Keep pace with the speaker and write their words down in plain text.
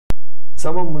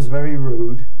someone was very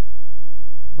rude,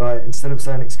 but instead of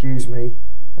saying excuse me,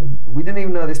 and we didn't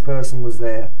even know this person was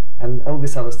there, and all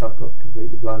this other stuff got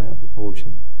completely blown out of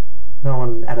proportion. No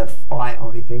one had a fight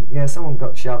or anything. Yeah, someone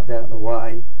got shoved out of the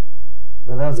way,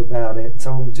 but that was about it.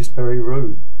 Someone was just very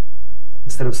rude.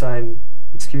 Instead of saying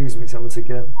excuse me, someone said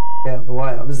get out of the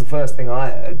way. That was the first thing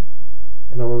I heard,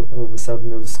 and all of a sudden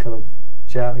there was kind of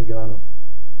shouting going off.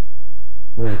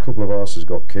 Well, a couple of arses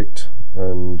got kicked,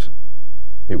 and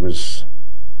it was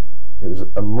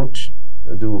a much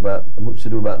to do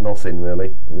about nothing, really.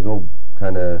 It was all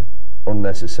kind of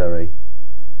unnecessary.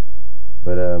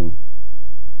 But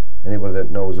anybody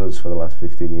that knows us for the last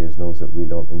 15 years knows that we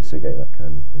don't instigate that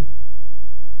kind of thing.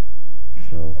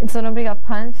 So nobody got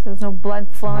punched? There was no blood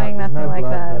flowing, no, nothing like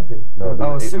that? Nothing. No,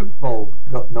 our Super Bowl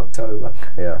got knocked over.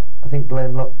 Yeah. I think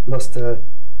Glenn lost a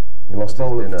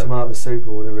bowl of tomato soup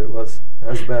or whatever it was. That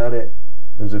was about it.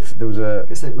 There was a. I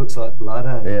guess it looks like blood,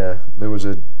 eh? Yeah. There was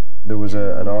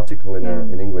an article in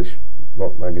an English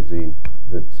rock magazine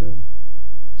that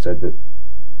said that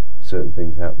certain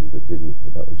things happened that didn't,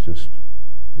 but that was just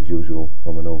as usual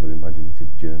from an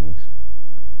over-imaginative journalist.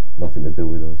 Nothing to do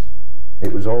with us.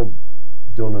 It was all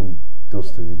done and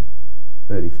dusted in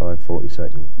 35, 40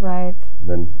 seconds. Right. And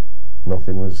then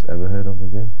nothing was ever heard of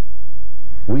again.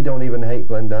 We don't even hate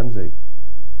Glenn Danzig.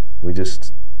 We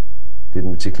just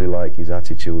didn't particularly like his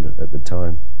attitude at the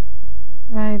time.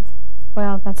 Right.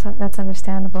 Well, that's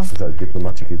understandable. Is that as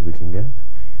diplomatic as we can get?